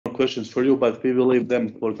questions for you, but we will leave them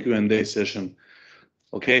for Q&A session.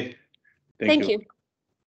 Okay? Thank you.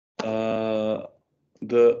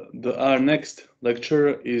 Our next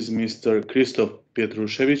lecturer is Mr. Krzysztof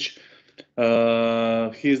Pietrusewicz.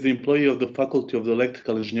 He is the employee of the Faculty of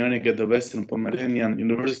Electrical Engineering at the Western Pomeranian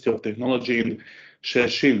University of Technology in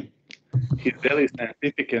Szczecin. His daily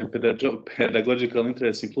scientific and pedagogical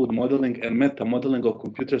interests include modeling and meta-modeling of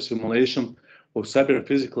computer simulation of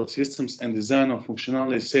cyber-physical systems and design of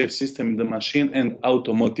functionally safe systems in the machine and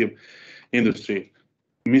automotive industry.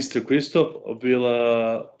 Mr. Krzysztof will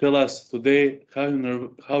tell us today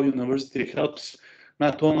how university helps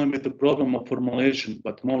not only with the problem of formulation,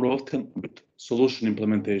 but more often with solution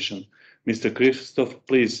implementation. Mr. Krzysztof,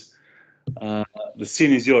 please, the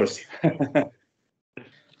scene is yours.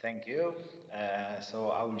 Thank you. So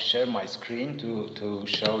I will share my screen to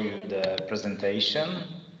show you the presentation.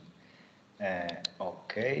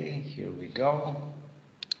 Okay, here we go.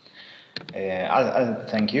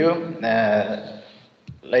 Thank you.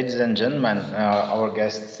 Ladies and gentlemen, our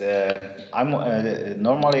guests,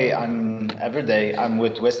 normally every day I'm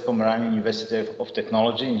with West Pomeranian University of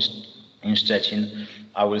Technology in Szczecin.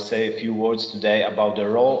 I will say a few words today about the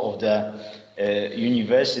role of the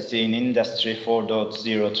university in Industry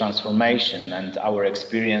 4.0 transformation and our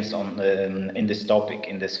experience in this topic,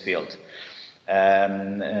 in this field.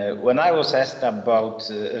 When I was asked about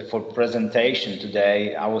for presentation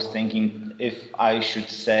today, I was thinking if I should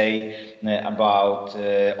say about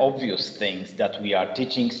obvious things, that we are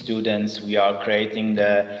teaching students, we are creating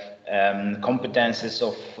the competences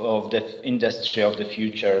of the industry of the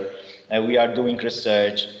future, we are doing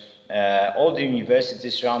research. All the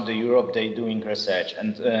universities around Europe, they're doing research,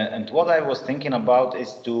 and what I was thinking about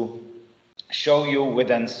is to show you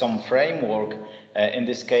within some framework, in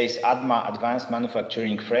this case ADMA, Advanced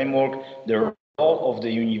Manufacturing Framework, the role of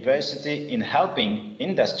the university in helping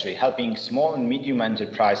industry, helping small and medium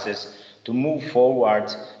enterprises to move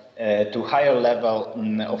forward to higher level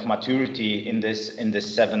of maturity in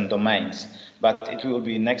this 7 domains. But it will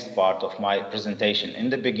be next part of my presentation. In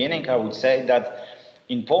the beginning, I would say that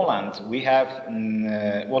in Poland, we have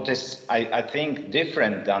what is, I think,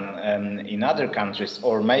 different than in other countries,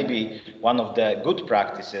 or maybe one of the good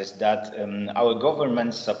practices, that our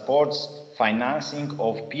government supports financing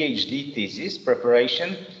of PhD thesis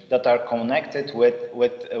preparation that are connected with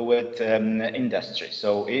industry.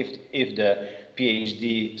 So if the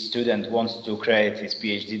PhD student wants to create his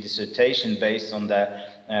PhD dissertation based on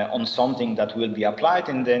something that will be applied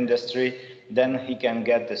in the industry, then he can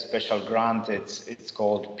get the special grant. It's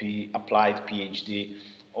called applied PhD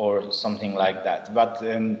or something like that. But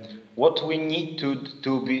what we need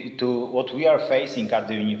what we are facing at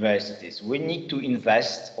the universities, we need to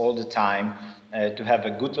invest all the time to have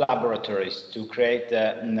a good laboratories, to create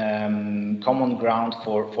a common ground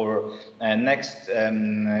for next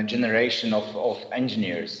generation of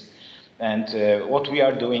engineers. And what we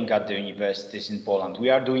are doing at the universities in Poland,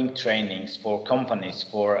 we are doing trainings for companies,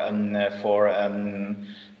 for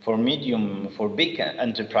big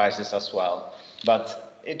enterprises as well.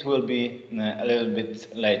 But it will be a little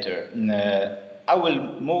bit later. I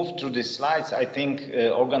will move through the slides. I think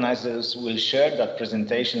organizers will share that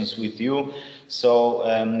presentations with you. So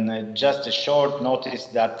just a short notice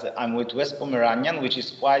that I'm with West Pomeranian, which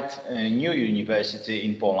is quite a new university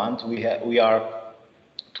in Poland. We are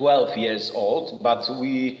 12 years old, but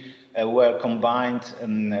we were combined,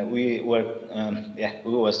 and we were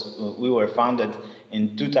founded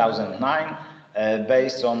in 2009,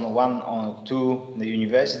 based on two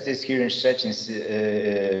universities here in Szczecin,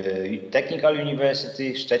 Technical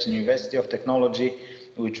University, Szczecin University of Technology,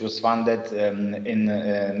 which was founded in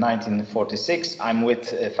 1946. I'm with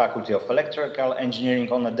Faculty of Electrical Engineering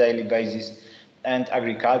on a daily basis, and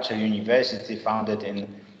Agriculture University, founded in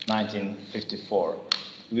 1954.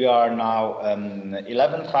 We are now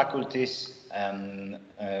 11 faculties,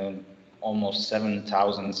 almost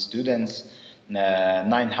 7,000 students,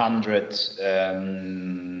 900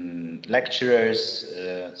 lecturers,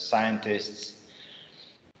 scientists.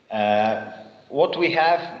 What we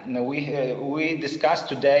have, we discussed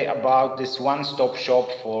today about this one-stop shop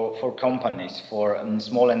for companies, for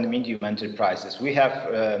small and medium enterprises. We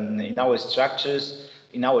have in our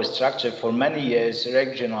structure for many years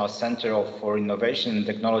regional center for innovation and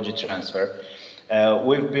technology transfer.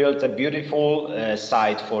 We've built a beautiful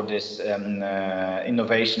site for this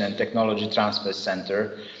innovation and technology transfer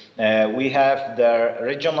center. We have the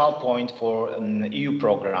regional point for EU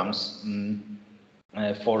programs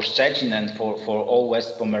for Szczecin and for all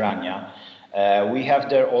West Pomerania. We have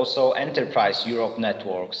there also Enterprise Europe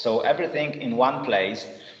network. So everything in one place.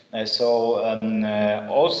 What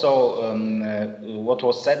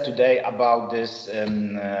was said today about this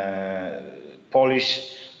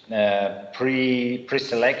Polish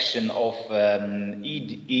pre-selection of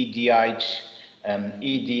EDIH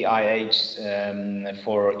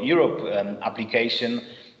for Europe application.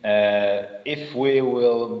 If we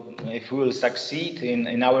will succeed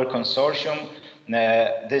in our consortium,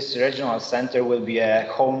 this regional center will be a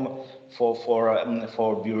home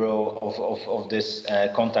for Bureau of this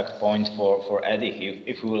contact point for EDIH,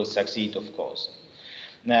 if we will succeed, of course.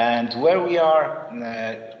 And where we are,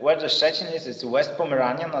 where the Szczecin is West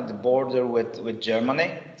Pomeranian at the border with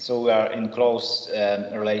Germany. So we are in close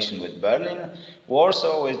relation with Berlin.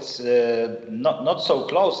 Warsaw, it's not so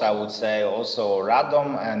close, I would say. Also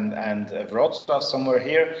Radom and Wrocław somewhere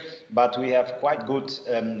here, but we have quite good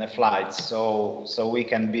flights. So we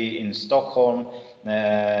can be in Stockholm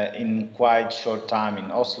in quite short time,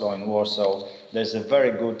 in Oslo, in Warsaw. There's a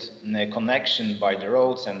very good connection by the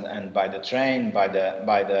roads and by the train, by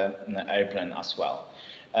the airplane as well.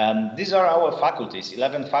 These are our faculties,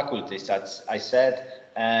 11 faculties, as I said,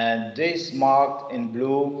 and these marked in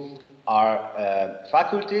blue are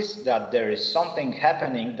faculties that there is something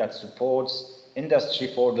happening that supports Industry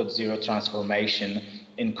 4.0 transformation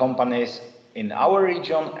in companies in our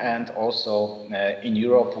region and also in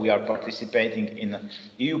Europe. We are participating in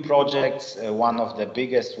EU projects. One of the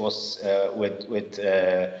biggest was with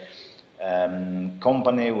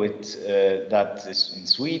company that is in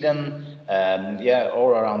Sweden, all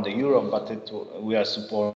around Europe, but we are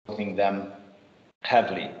supporting them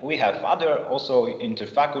heavily. We have other also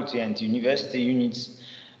interfaculty and university units,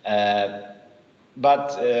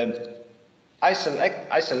 but I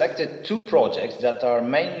selected two projects that are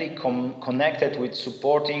mainly connected with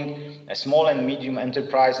supporting small and medium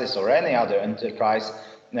enterprises or any other enterprise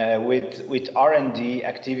with R&D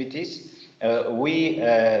activities.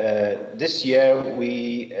 This year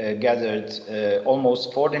we gathered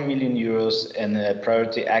almost 40 million euros in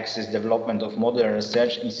priority access development of modern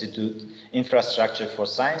research institute infrastructure for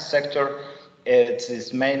science sector. It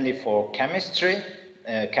is mainly for chemistry,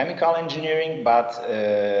 chemical engineering, but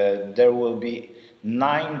there will be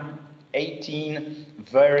 18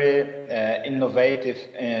 very innovative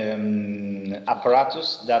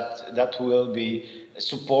apparatus that will be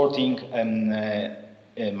supporting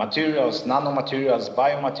materials, nanomaterials,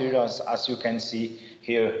 biomaterials, as you can see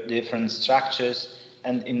here, different structures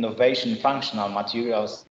and innovation functional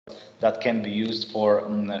materials that can be used for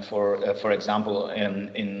example,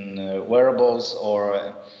 in wearables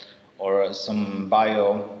or some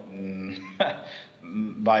bio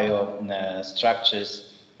structures,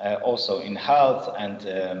 also in health and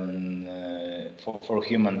for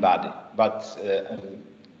human body. But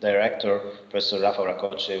Director Professor Rafał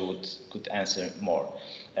Rakoczy could answer more.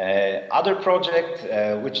 Other project,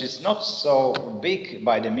 which is not so big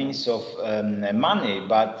by the means of money,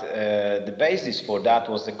 but the basis for that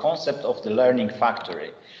was the concept of the learning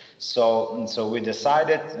factory. So we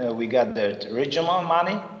decided, we gathered regional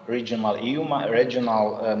money, regional EU,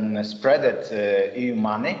 regional spreaded EU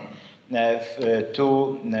money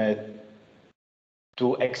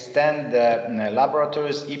to extend the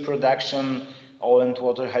laboratories, e-production, oil and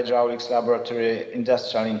water hydraulics laboratory,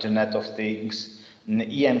 industrial Internet of Things,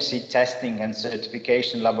 EMC testing and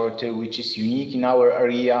certification laboratory, which is unique in our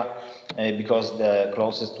area because the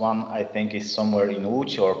closest one I think is somewhere in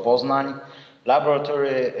Łódź or Poznań.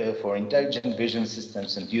 Laboratory for intelligent vision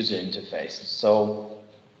systems and user interfaces. So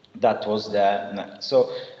that was so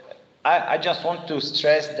I just want to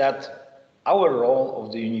stress that our role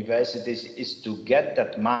of the universities is to get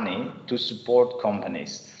that money to support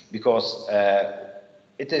companies, because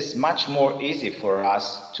it is much more easy for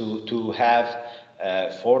us to have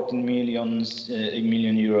 14 million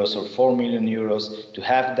euros or 4 million euros to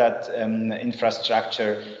have that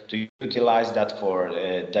infrastructure, to utilize that for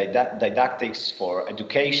didactics, for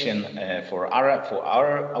education, for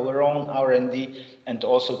our own R&D, and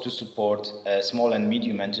also to support small and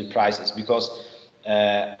medium enterprises, because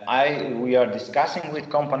we are discussing with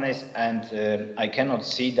companies and I cannot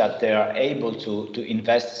see that they are able to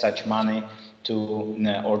invest such money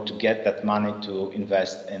or to get that money to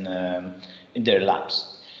invest in their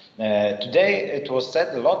labs. Today it was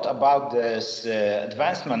said a lot about this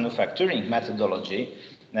advanced manufacturing methodology,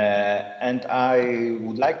 and I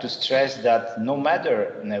would like to stress that no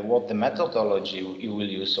matter what the methodology you will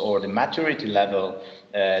use or the maturity level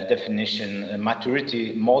definition,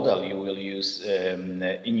 maturity model you will use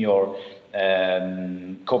in your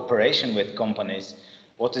cooperation with companies,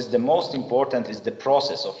 what is the most important is the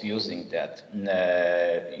process of using that.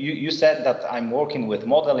 You said that I'm working with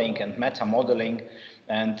modeling and meta modeling.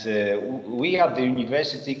 And we at the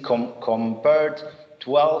university compared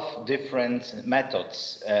 12 different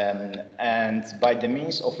methods, and by the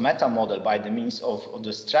means of meta model, by the means of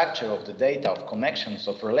the structure of the data, of connections,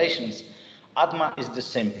 of relations, ADMA is the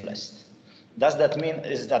simplest. Does that mean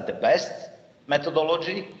is that the best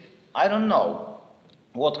methodology? I don't know.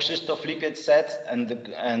 What Krzysztof Lipiec said and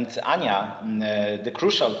Anya, the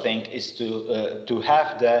crucial thing is to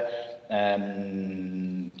have the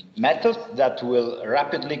method that will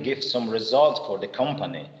rapidly give some result for the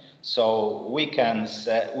company. So we can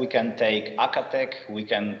take Akatech, we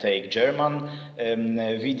can take German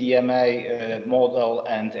VDMA model,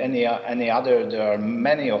 and any other. There are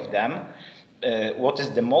many of them. What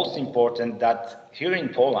is the most important, that here in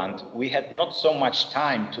Poland we had not so much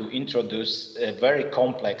time to introduce very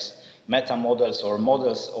complex meta models or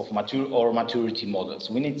models of maturity models.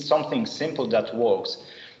 We need something simple that works.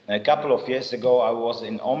 A couple of years ago, I was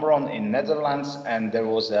in Omron in Netherlands, and there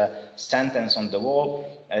was a sentence on the wall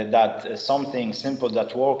that something simple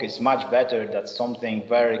that works is much better than something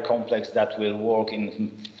very complex that will work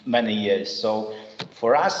in many years. So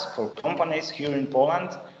for us, for companies here in Poland,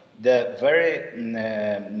 the very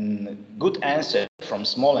good answer from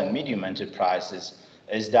small and medium enterprises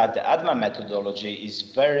is that the ADMA methodology is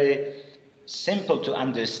very simple to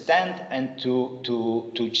understand and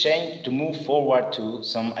to change, to move forward to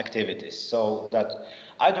some activities. So that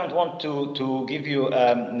I don't want to give you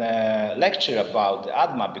a lecture about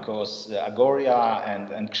ADMA, because Agoria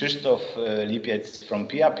and Krzysztof Lipiec from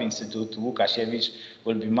PIAP Institute, Łukasiewicz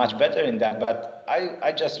will be much better in that. But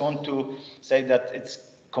I just want to say that it's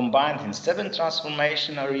combined in 7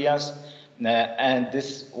 transformation areas, and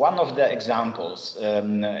this one of the examples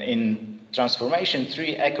in transformation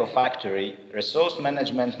 3, Eco Factory, resource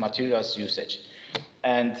management, materials usage.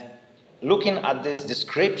 And looking at these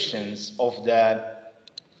descriptions of the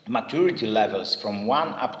maturity levels from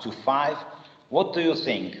 1 up to 5, what do you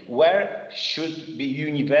think? Where should be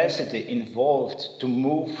university involved to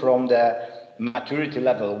move from the maturity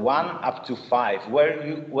level 1 up to 5?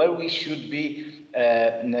 Where we should be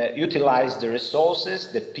utilize the resources,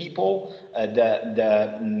 the people,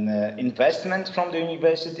 the investment from the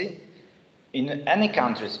university? In any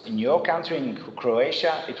countries, in your country, in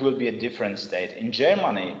Croatia, it will be a different state. In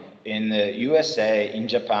Germany, in USA, in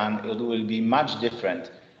Japan, it will be much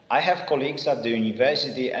different. I have colleagues at the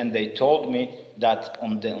university, and they told me that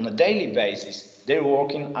on a daily basis, they're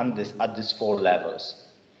working at these 4 levels.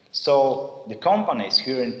 So the companies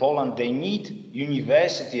here in Poland, they need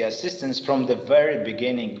university assistance from the very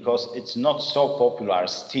beginning, because it's not so popular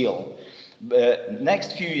still.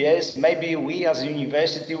 Next few years, maybe we as a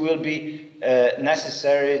university will be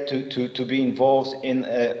necessary to be involved in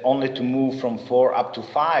only to move from 4 up to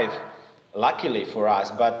 5, luckily for us.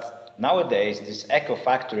 But nowadays, this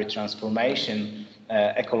eco-factory transformation,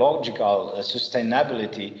 ecological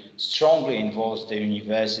sustainability strongly involves the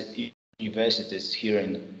universities here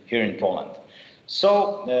in Poland.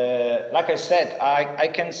 So, like I said, I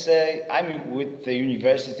can say I'm with the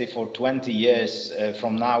university for 20 years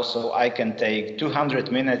from now, so I can take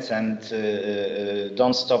 200 minutes and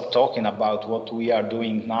don't stop talking about what we are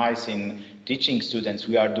doing nice in teaching students.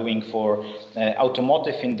 We are doing for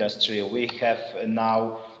automotive industry. We have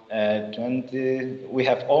now we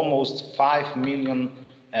have almost 5 million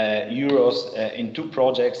euros in 2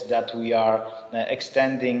 projects that we are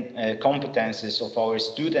extending competences of our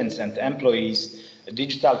students and employees,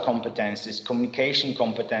 digital competences, communication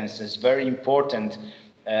competences, very important,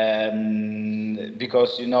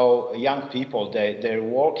 because, you know, young people, they're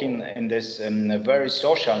working in this very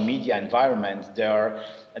social media environment. They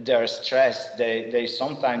are stressed. They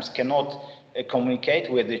sometimes cannot communicate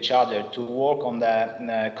with each other to work on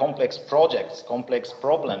the complex projects, complex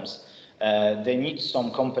problems. They need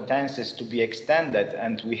some competences to be extended,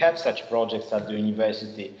 and we have such projects at the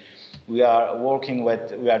university. We are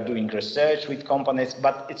doing research with companies,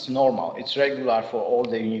 but it's normal, it's regular for all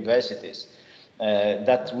the universities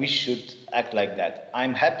that we should act like that.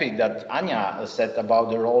 I'm happy that Anya said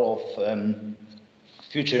about the role of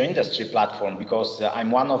future industry platform, because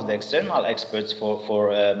I'm one of the external experts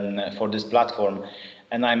for this platform,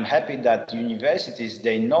 and I'm happy that universities,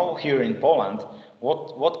 they know here in Poland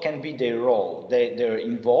what can be their role. They're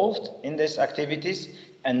involved in these activities,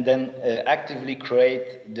 and then actively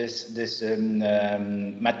create this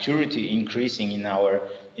maturity increasing in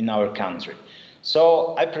our country.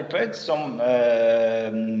 So I prepared some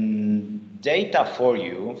data for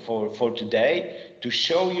you for today to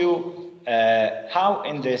show you how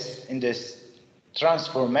in this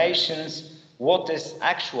transformations, what is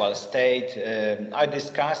actual state. I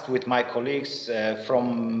discussed with my colleagues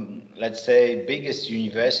from, let's say, biggest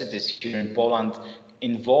universities here in Poland,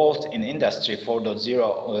 involved in Industry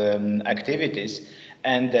 4.0 activities,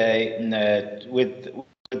 and they, with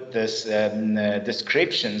this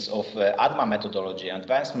descriptions of ADMA methodology,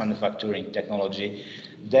 advanced manufacturing technology,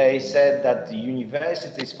 they said that the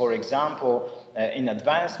universities, for example, in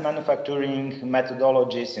advanced manufacturing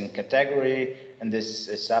methodologies in category and this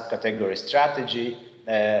subcategory strategy,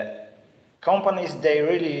 companies, they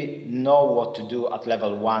really know what to do at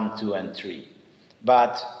level 1, 2, and 3.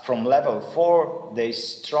 But from level 4, they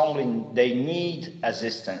need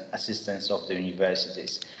assistance of the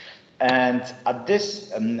universities. And at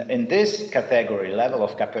this, in this category, level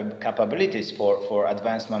of capabilities for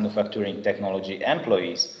advanced manufacturing technology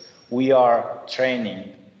employees, we are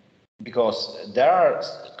training, because there are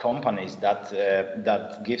companies that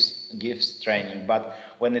gives training. But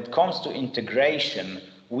when it comes to integration,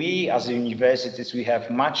 we as universities, we have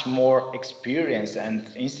much more experience, and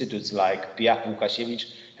institutes like Pietrusewicz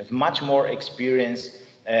have much more experience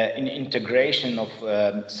in integration of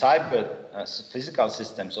cyber physical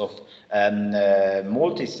systems, of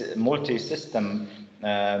multi-system,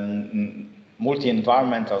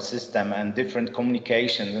 multi-environmental system, and different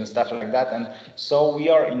communications and stuff like that. And so we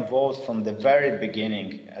are involved from the very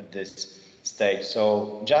beginning at this stage.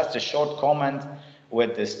 So just a short comment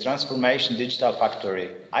with this transformation digital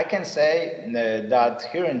factory. I can say that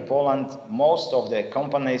here in Poland, most of the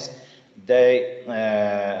companies, they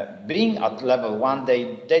being at level 1,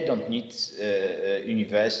 they don't need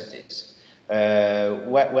universities.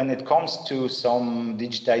 When it comes to some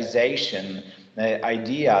digitization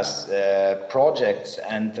ideas, projects,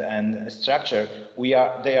 and structure,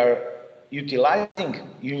 they are utilizing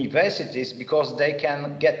universities because they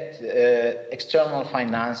can get external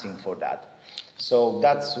financing for that. So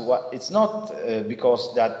that's what, it's not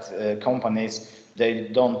because that companies, they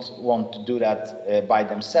don't want to do that by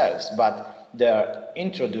themselves, but they're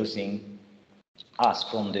introducing us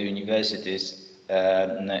from the universities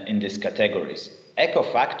in these categories. Eco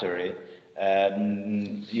Factory,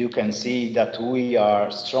 you can see that we are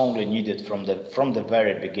strongly needed from the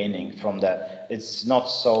very beginning. It's not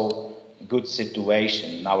so good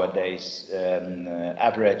situation nowadays,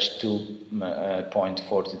 average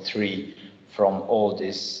 2.43 from all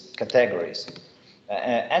these categories.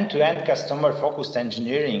 End-to-end customer-focused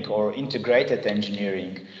engineering or integrated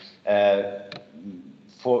engineering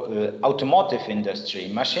for automotive industry,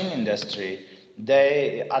 machine industry,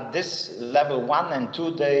 they at this level 1 and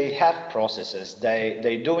 2, they have processes.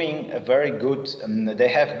 They doing a very good. They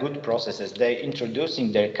have good processes. They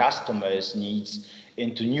introducing their customers' needs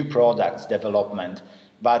into new products development.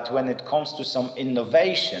 But when it comes to some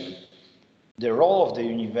innovation, the role of the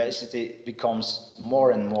university becomes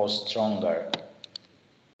more and more stronger.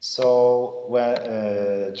 So,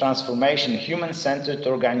 transformation, human-centered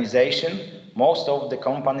organization. Most of the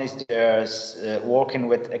companies, they're working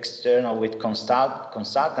with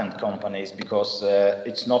consultant companies, because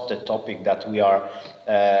it's not a topic that we are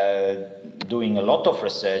doing a lot of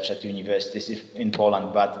research at universities in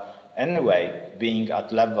Poland. But anyway, being at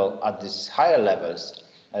these higher levels,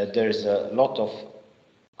 there's a lot of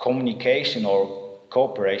communication or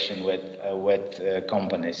cooperation with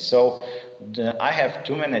companies. So I have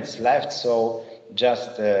 2 minutes left, so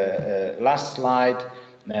just last slide,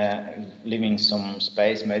 leaving some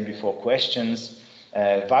space maybe for questions.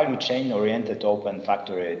 Value chain oriented open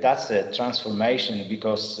factory, that's a transformation,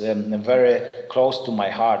 because very close to my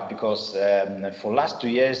heart, because for last 2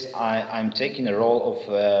 years I'm taking a role of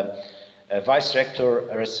Vice Rector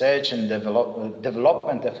Research and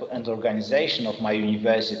Development and Organization of my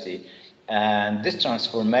university. And this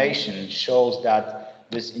transformation shows that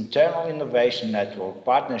this internal innovation network,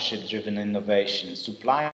 partnership-driven innovation,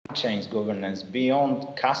 supply chains governance beyond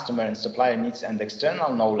customer and supplier needs, and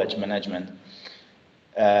external knowledge management,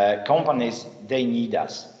 companies, they need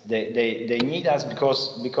us. They need us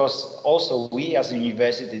because also we as a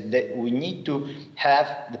university, we need to have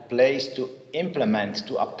the place to implement,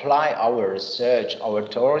 to apply our research, our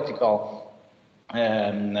theoretical,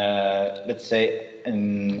 let's say,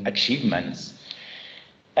 achievements.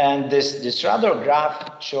 And this radar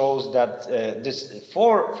graph shows that this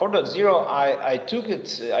 4.0, I took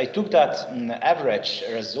that average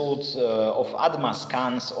result of ADMA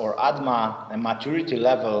scans or ADMA maturity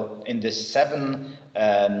level in the 7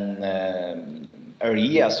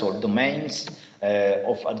 areas or domains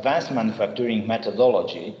of advanced manufacturing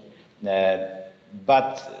methodology.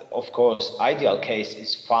 But of course, ideal case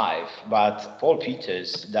is 5. But Paul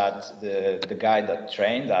Peters, that the guy that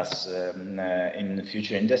trained us in the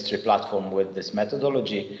Future Industry platform with this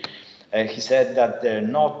methodology, he said that there are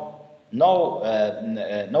not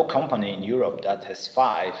no company in Europe that has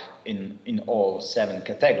 5 in all 7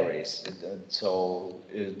 categories. So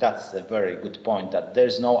that's a very good point, that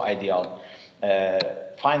there's no ideal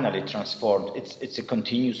finally transformed. It's a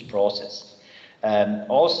continuous process.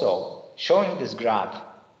 Also, showing this graph,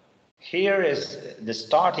 here is the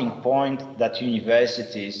starting point that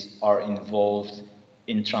universities are involved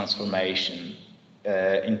in transformation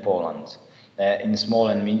in Poland, in small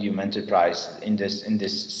and medium enterprise, in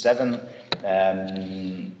this 7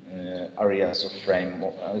 areas of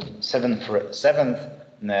framework, 7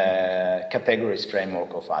 categories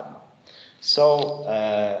framework of ADMA. So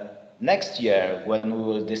next year, when we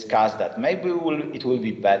will discuss that, maybe it will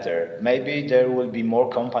be better. Maybe there will be more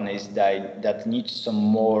companies that need some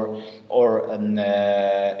more, or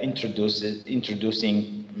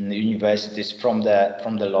introducing universities from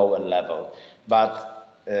the lower level. But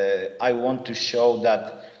I want to show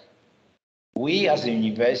that we as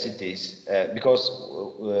universities, because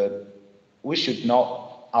we should know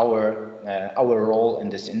our role in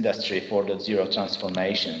this industry 4.0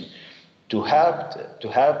 transformation, to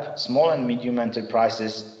help small and medium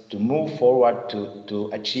enterprises to move forward to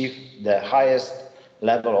achieve the highest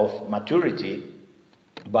level of maturity,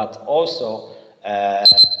 but also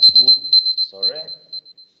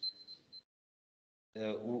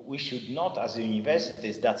we should not, as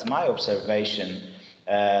universities, that's my observation,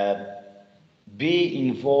 be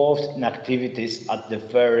involved in activities at the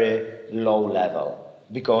very low level,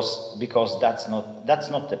 because that's not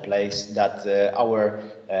the place that our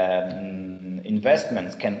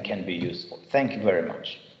investments can be useful. Thank you very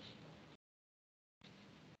much.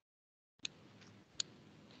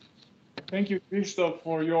 Thank you, Krzysztof,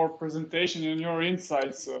 for your presentation and your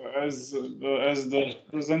insights as the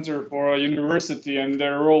presenter for a university and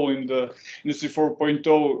their role in the Industry 4.0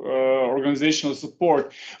 organizational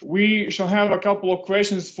support. We shall have a couple of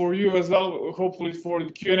questions for you as well, hopefully for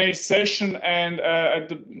the Q&A session. And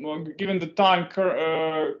given the time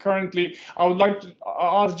currently, I would like to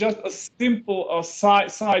ask just a simple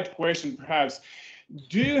side question, perhaps.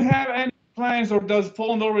 Do you have any plans, or does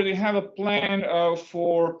Poland already have a plan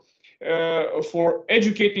for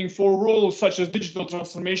educating for roles such as digital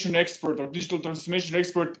transformation expert or digital transformation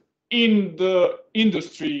expert in the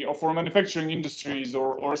industry, or for manufacturing industries,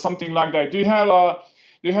 or something like that? Do you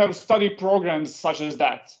have study programs such as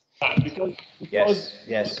that? Because yes.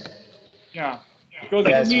 Yeah, because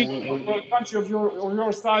yes, you need, for a country of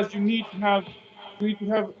your size, you need to have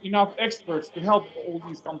enough experts to help all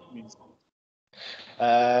these companies.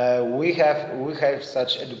 We have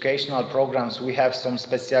such educational programs. We have some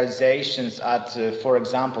specializations at, for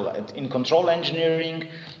example, in control engineering.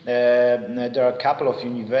 There are a couple of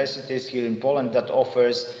universities here in Poland that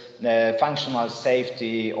offers functional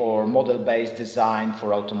safety or model-based design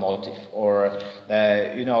for automotive, or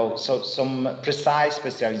so some precise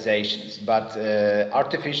specializations. But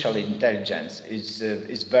artificial intelligence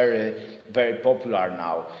is very popular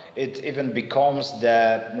now. It even becomes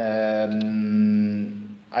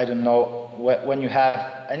I don't know, when you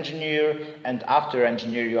have engineer and after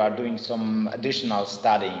engineer you are doing some additional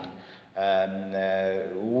studying.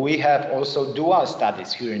 We have also dual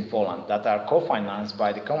studies here in Poland that are co-financed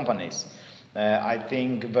by the companies. I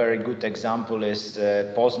think a very good example is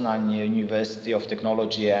Poznań University of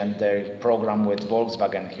Technology and their program with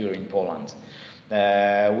Volkswagen here in Poland.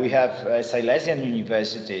 We have Silesian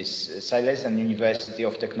University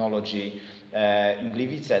of Technology in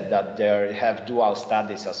Gliwice, that they have dual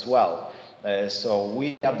studies as well. So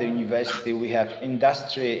we have the university, we have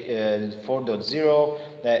Industry 4.0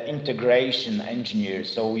 integration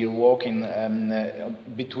engineers. So we're working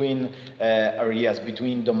between areas,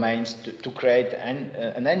 between domains to create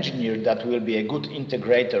an engineer that will be a good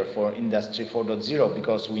integrator for Industry 4.0,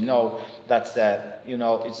 because we know that's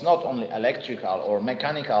it's not only electrical or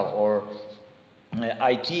mechanical or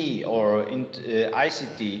IT or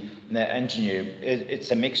ICT engineer,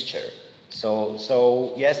 it's a mixture.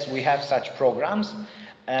 So yes, we have such programs,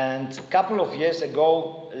 and a couple of years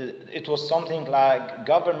ago it was something like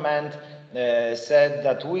government said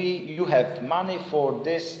that you have money for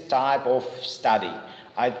this type of study.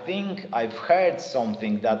 I think I've heard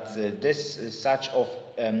something that such of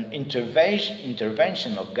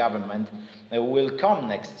intervention of government will come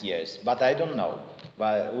next years, but I don't know.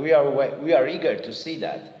 But we are eager to see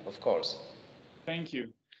that, of course. Thank you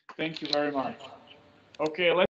very much. Okay, let's